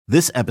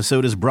This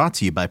episode is brought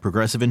to you by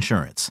Progressive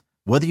Insurance.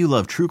 Whether you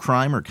love true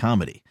crime or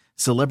comedy,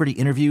 celebrity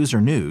interviews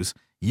or news,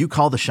 you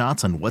call the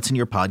shots on what's in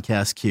your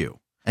podcast queue.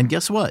 And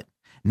guess what?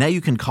 Now you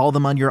can call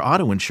them on your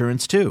auto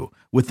insurance too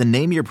with the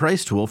Name Your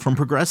Price tool from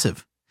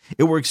Progressive.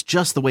 It works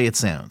just the way it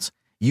sounds.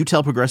 You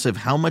tell Progressive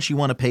how much you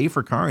want to pay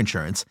for car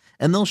insurance,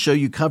 and they'll show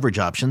you coverage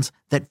options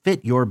that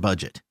fit your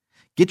budget.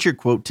 Get your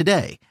quote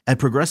today at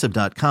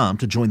Progressive.com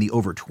to join the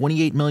over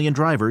 28 million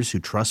drivers who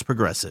trust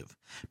Progressive.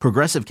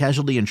 Progressive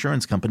Casualty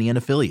Insurance Company and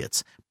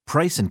Affiliates.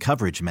 Price and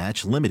coverage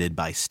match limited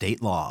by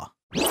state law.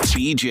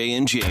 BJ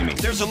and Jamie.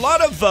 There's a lot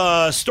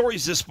of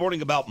stories this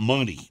morning about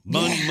money.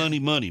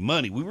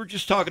 Money. We were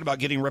just talking about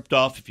getting ripped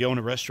off if you own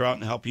a restaurant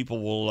and how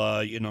people will,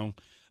 a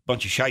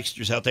bunch of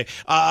shysters out there.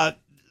 A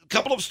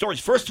couple of stories.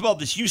 First of all,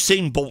 this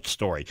Usain Bolt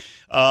story.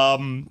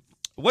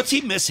 What's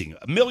he missing?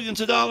 Millions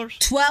of dollars?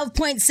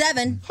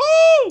 12.7.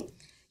 Woo!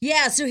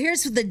 Yeah, so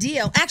here's the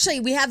deal. Actually,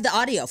 we have the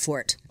audio for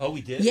it. Oh, we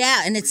did?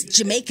 Yeah, and it's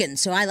Jamaican,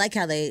 so I like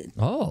how they...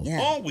 Oh. Yeah.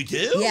 Oh, we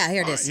do? Yeah,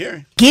 here it is.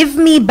 Here. Give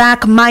me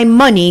back my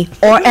money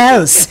or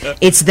else.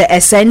 It's the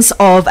essence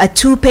of a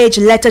 2-page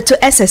letter to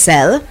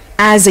SSL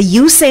as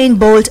Usain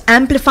Bolt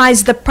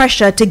amplifies the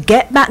pressure to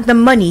get back the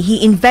money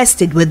he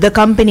invested with the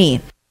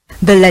company.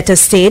 The letter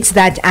states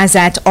that as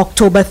at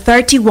October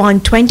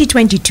 31,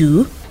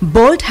 2022,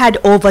 Bolt had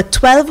over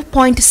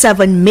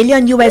 $12.7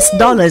 million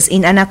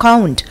in an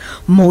account.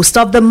 Most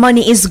of the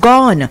money is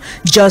gone.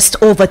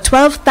 Just over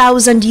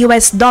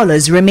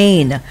 $12,000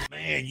 remain.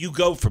 Man, you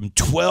go from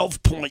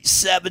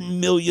 $12.7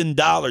 million.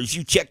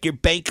 You check your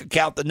bank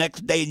account the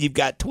next day and you've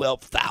got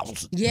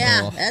 $12,000.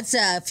 Yeah, that's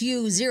a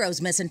few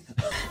zeros missing.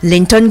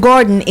 Linton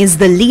Gordon is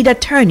the lead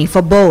attorney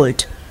for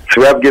Bolt.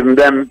 So we have given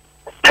them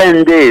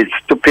 10 days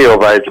to pay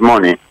over his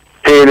money,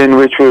 failing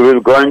which we will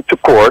go into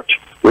court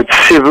with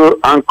civil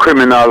and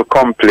criminal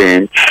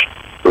complaints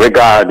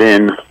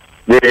regarding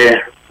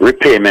the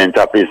repayment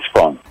of his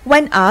fund.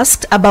 When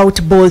asked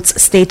about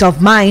Bolt's state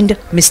of mind,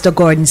 Mr.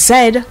 Gordon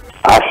said,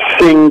 A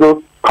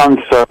single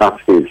concern of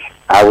his,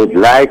 I would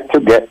like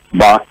to get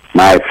back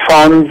my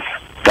funds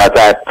that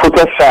I put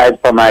aside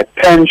for my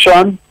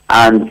pension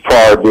and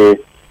for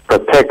the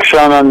protection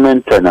and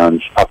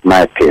maintenance of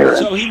my parents.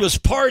 So he was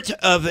part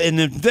of an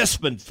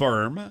investment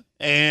firm,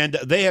 and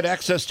they had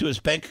access to his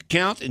bank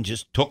account and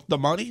just took the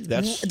money?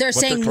 They're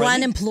saying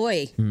one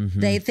employee. Mm-hmm.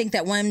 They think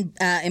that one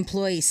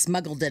employee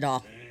smuggled it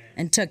all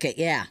and took it,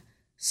 yeah.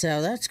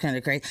 So that's kind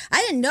of crazy.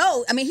 I didn't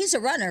know. I mean, he's a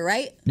runner,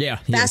 right? Yeah.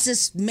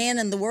 Fastest man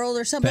in the world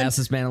or something?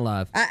 Fastest man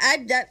alive. I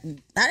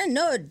didn't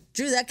know it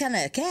drew that kind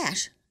of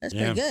cash. That's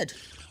pretty good.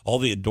 All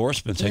the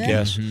endorsements, I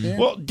guess. Mm-hmm. Yeah.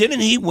 Well,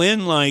 didn't he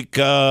win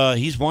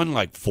he's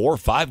won 4 or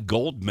 5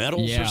 gold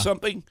medals or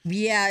something?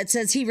 Yeah, it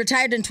says he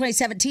retired in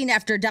 2017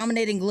 after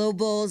dominating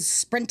global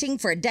sprinting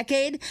for a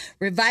decade,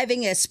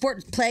 reviving a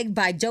sport plagued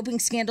by doping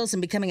scandals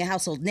and becoming a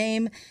household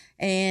name.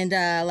 And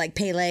like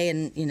Pele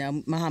and,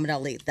 Muhammad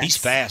Ali. He's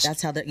fast.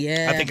 That's how they're,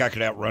 I think I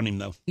could outrun him,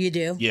 though. You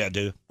do? Yeah, I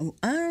do.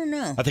 I don't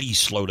know. I think he's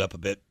slowed up a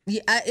bit. Yeah,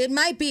 it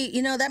might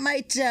be, that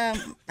might...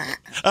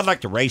 I'd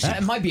like to race him.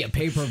 That might be a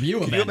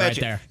pay-per-view event right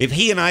there. If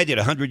he and I did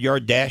a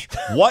 100-yard dash,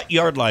 what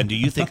yard line do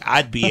you think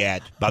I'd be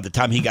at by the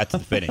time he got to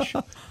the finish?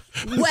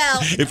 Well...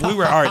 If we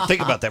were... All right,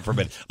 think about that for a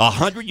minute.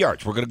 100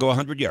 yards. We're going to go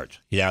 100 yards.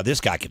 Now,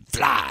 this guy can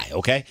fly,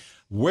 okay?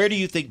 Where do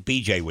you think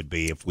BJ would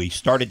be if we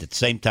started at the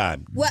same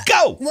time?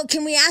 Go! Well,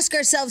 can we ask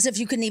ourselves if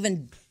you can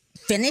even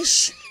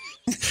finish?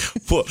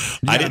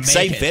 I didn't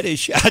say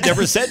finish. I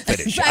never said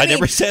finish. I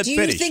never said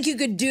finish. Do you think you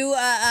could do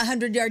a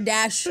 100-yard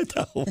dash?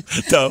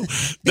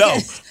 No.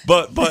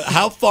 But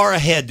how far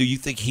ahead do you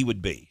think he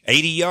would be?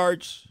 80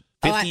 yards?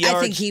 50 yards?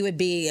 I think he would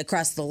be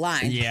across the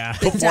line. Yeah.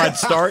 Before I'd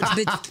start?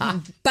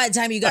 By the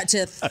time you got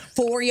to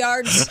 4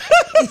 yards,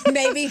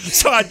 maybe.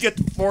 So I'd get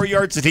to 4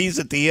 yards and he's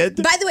at the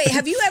end? By the way,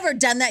 have you ever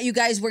done that, you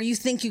guys, where you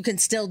think you can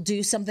still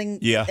do something?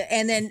 Yeah.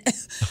 And then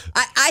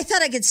I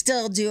thought I could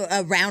still do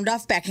a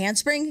round-off back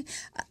handspring.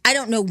 I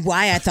don't know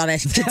why I thought I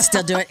could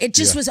still do it. It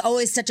just was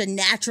always such a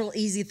natural,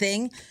 easy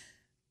thing.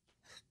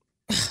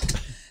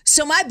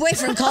 So my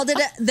boyfriend called it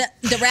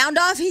the round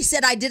off. He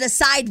said I did a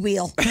side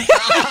wheel.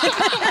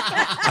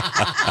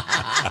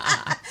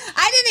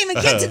 I didn't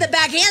even get to the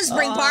back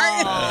handspring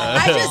part.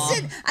 I just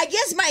said, I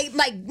guess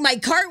my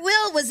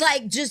cartwheel was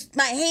like just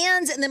my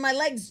hands and then my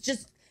legs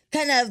just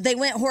they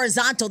went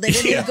horizontal. They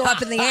didn't even go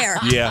up in the air.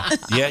 Yeah.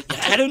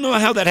 I don't know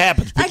how that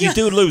happens, but you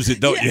do lose it,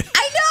 don't you?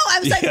 I know. I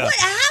was like, what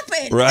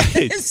happened? Right.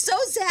 It's so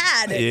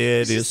sad. It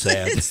is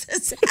sad. It's the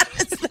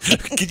saddest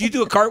thing. Can you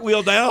do a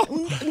cartwheel now?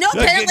 No,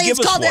 apparently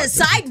it's called a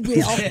side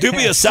wheel. Do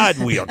me a side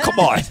wheel. Come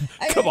on.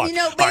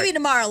 Maybe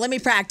tomorrow. Let me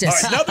practice. All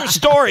right, another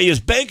story is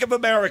Bank of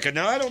America.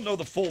 Now, I don't know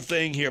the full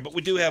thing here, but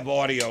we do have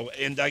audio,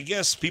 and I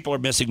guess people are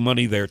missing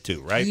money there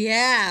too, right?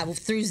 Yeah,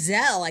 through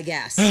Zelle, I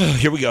guess.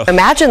 Here we go.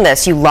 Imagine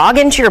this. You log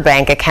into your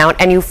bank account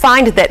and you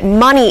find that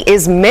money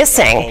is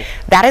missing. Uh-oh.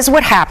 That is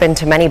what happened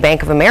to many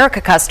Bank of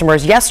America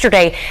customers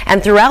yesterday,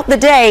 and throughout the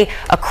day,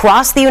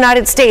 across the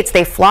United States,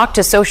 they flocked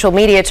to social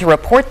media to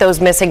report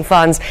those missing missing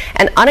funds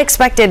and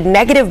unexpected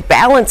negative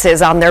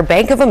balances on their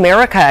Bank of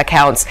America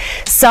accounts.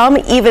 Some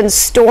even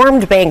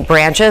stormed bank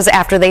branches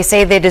after they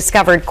say they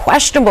discovered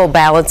questionable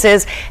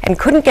balances and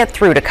couldn't get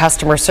through to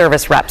customer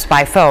service reps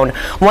by phone.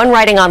 One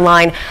writing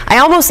online, "I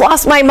almost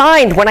lost my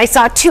mind when I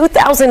saw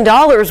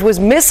 $2,000 was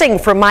missing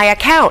from my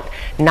account.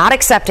 Not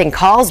accepting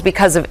calls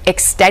because of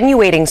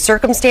extenuating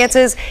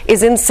circumstances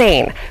is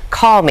insane.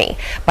 Call me."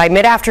 By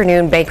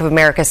mid-afternoon, Bank of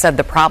America said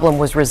the problem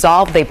was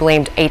resolved. They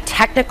blamed a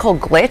technical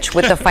glitch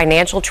with the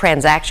financial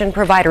transaction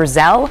provider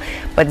Zelle,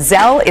 but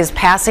Zelle is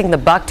passing the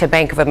buck to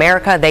Bank of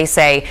America. They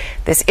say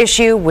this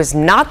issue was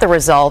not the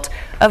result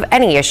of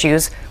any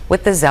issues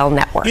with the Zelle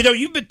network. You know,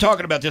 you've been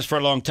talking about this for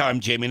a long time,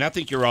 Jamie, and I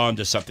think you're on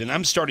to something.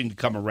 I'm starting to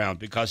come around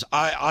because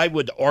I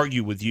would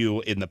argue with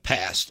you in the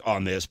past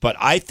on this, but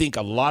I think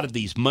a lot of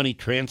these money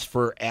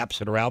transfer apps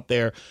that are out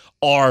there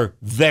are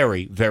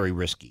very, very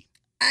risky.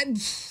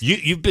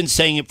 You've been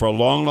saying it for a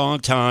long,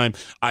 long time.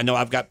 I know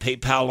I've got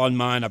PayPal on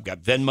mine. I've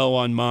got Venmo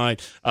on mine.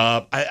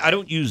 I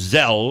don't use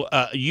Zelle.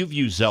 You've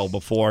used Zelle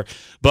before.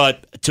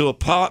 But to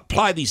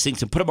apply these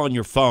things and put them on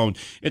your phone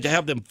and to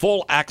have them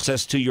full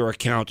access to your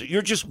account,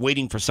 you're just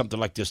waiting for something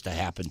like this to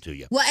happen to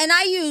you. Well, and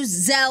I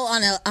use Zelle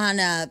on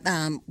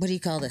a what do you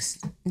call this?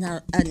 No,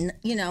 like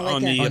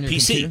on the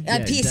PC.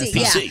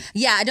 PC.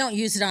 Yeah. I don't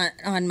use it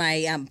on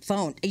my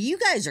phone. You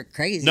guys are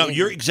crazy. No,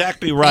 you're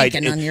exactly right.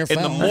 On your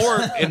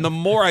phone. And the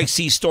more I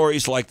see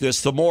stories like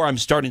this, the more I'm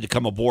starting to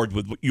come aboard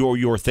with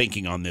your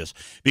thinking on this,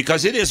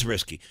 because it is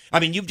risky.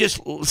 I mean, you've just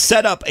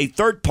set up a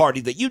third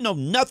party that you know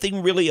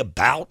nothing really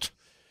about,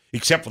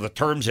 except for the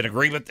terms and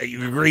agreement that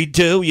you agreed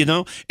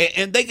to,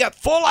 and they got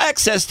full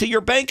access to your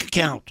bank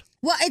account.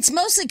 Well, it's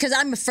mostly because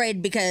I'm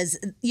afraid because,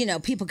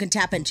 people can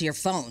tap into your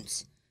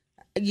phones.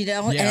 And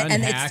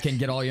hack and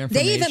get all your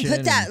information. They even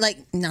put that,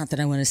 not that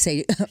I want to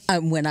say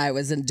when I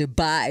was in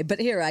Dubai,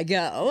 but here I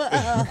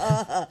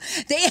go.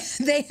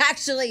 They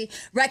actually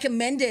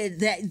recommended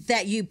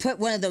that you put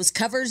one of those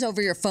covers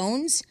over your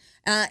phones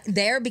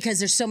there, because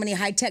there's so many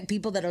high-tech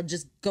people that'll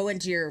just go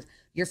into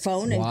your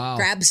phone and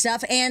grab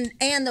stuff, and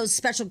those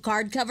special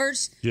card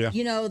covers,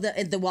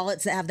 the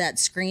wallets that have that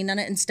screen on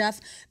it and stuff,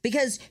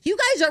 because you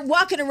guys are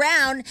walking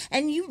around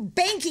and you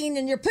banking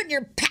and you're putting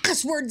your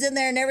passwords in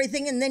there and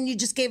everything, and then you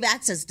just gave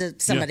access to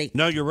somebody. Yeah.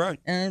 No, you're right.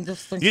 And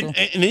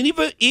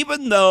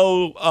even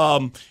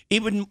though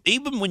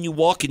even when you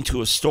walk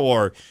into a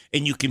store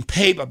and you can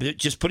pay by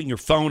just putting your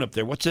phone up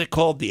there, what's it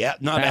called? The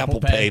app, not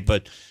Apple Pay,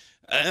 but.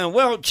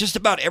 Just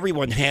about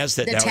everyone has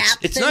that the now. Tap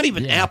it's thing? not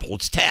even Apple,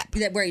 it's Tap.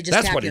 Where you just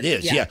That's tap what it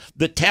is, yeah.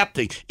 The Tap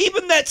thing.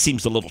 Even that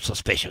seems a little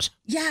suspicious.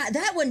 Yeah,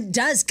 that one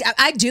does.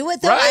 I do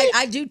it, though. Right?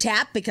 I do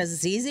tap because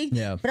it's easy.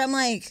 Yeah. But I'm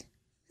like,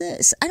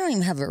 I don't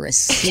even have a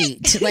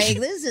receipt.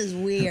 This is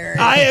weird.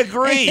 I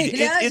agree.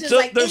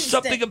 There's there's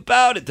something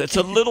about it that's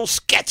a little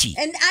sketchy.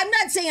 And I'm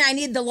not saying I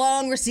need the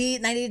long receipt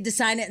and I need to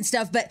sign it and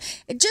stuff, but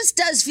it just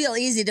does feel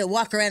easy to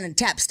walk around and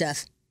tap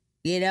stuff.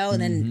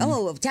 And then,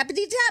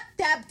 tappity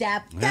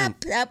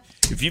tap.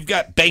 If you've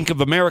got Bank of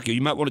America, you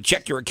might want to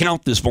check your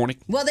account this morning.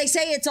 Well, they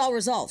say it's all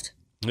resolved.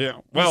 Yeah.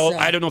 Well,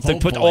 I don't know if they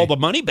put all the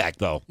money back,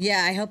 though.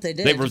 Yeah, I hope they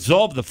did. They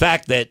resolved the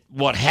fact that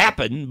what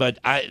happened, but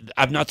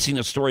I've not seen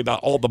a story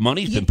about all the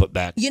money's been put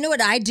back. You know what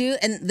I do?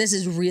 And this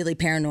is really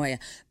paranoia.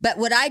 But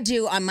what I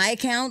do on my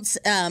accounts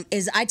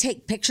is I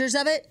take pictures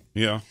of it.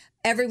 Yeah.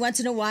 Every once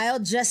in a while,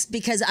 just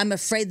because I'm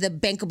afraid the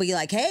bank will be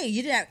like, "Hey,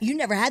 you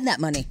never had that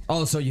money."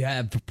 Oh, so you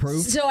have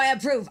proof? So I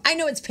have proof. I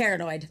know it's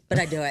paranoid, but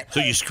I do it. So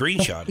you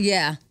screenshot it?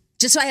 Yeah,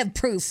 just so I have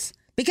proof,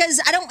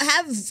 because I don't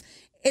have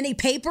any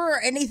paper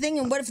or anything.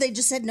 And what if they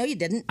just said, "No, you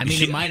didn't"? I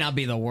mean, it might not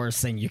be the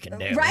worst thing you can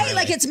do, right? Really.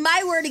 Like it's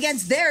my word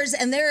against theirs,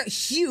 and they're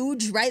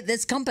huge, right?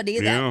 This company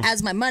that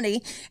has my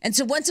money, and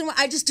so once in a while,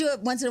 I just do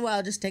it. Once in a while,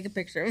 I'll just take a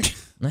picture.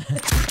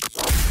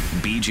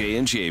 BJ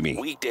and Jamie,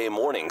 weekday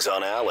mornings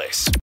on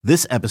Alice.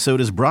 This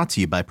episode is brought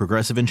to you by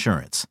Progressive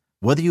Insurance.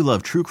 Whether you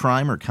love true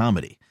crime or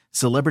comedy,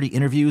 celebrity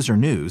interviews or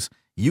news,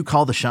 you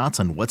call the shots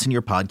on what's in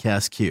your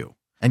podcast queue.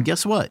 And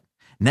guess what?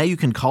 Now you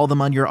can call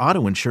them on your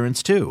auto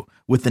insurance too,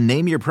 with the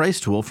Name Your Price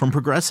tool from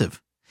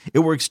Progressive. It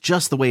works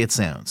just the way it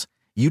sounds.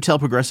 You tell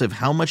Progressive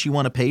how much you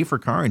want to pay for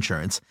car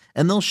insurance,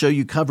 and they'll show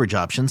you coverage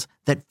options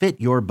that fit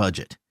your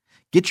budget.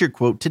 Get your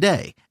quote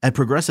today at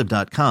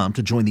Progressive.com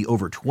to join the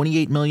over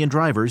 28 million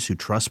drivers who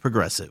trust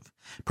Progressive.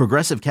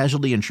 Progressive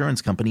Casualty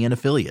Insurance Company and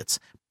Affiliates.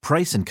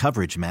 Price and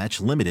coverage match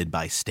limited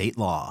by state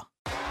law.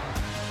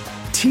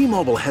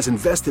 T-Mobile has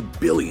invested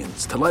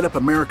billions to light up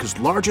America's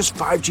largest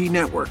 5G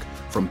network,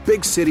 from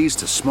big cities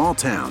to small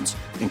towns,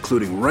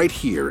 including right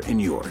here in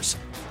yours.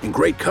 And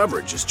great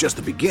coverage is just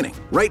the beginning.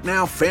 Right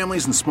now,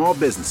 families and small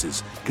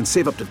businesses can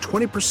save up to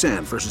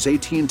 20% versus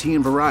AT&T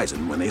and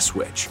Verizon when they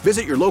switch.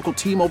 Visit your local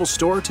T-Mobile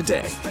store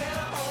today.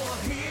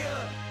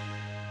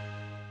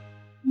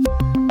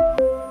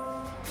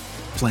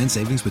 Plan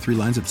savings with 3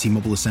 lines of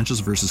T-Mobile Essentials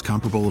versus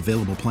comparable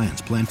available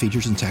plans. Plan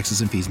features and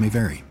taxes and fees may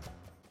vary.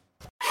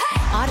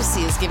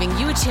 Odyssey is giving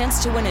you a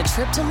chance to win a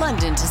trip to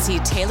London to see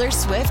Taylor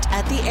Swift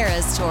at the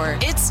Eras Tour.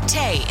 It's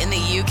Tay in the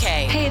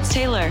UK. Hey, it's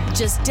Taylor.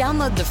 Just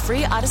download the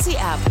free Odyssey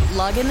app,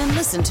 log in and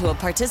listen to a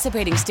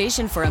participating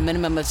station for a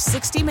minimum of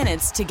 60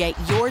 minutes to get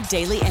your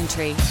daily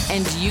entry.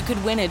 And you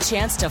could win a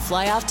chance to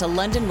fly off to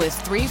London with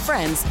 3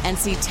 friends and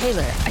see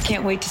Taylor. I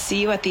can't wait to see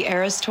you at the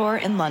Eras Tour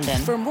in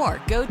London. For more,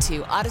 go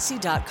to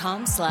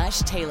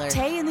odyssey.com/Taylor.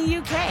 Tay in the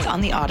UK. It's on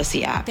the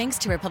Odyssey app. Thanks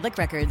to Republic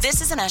Records. This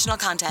is a national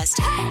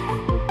contest.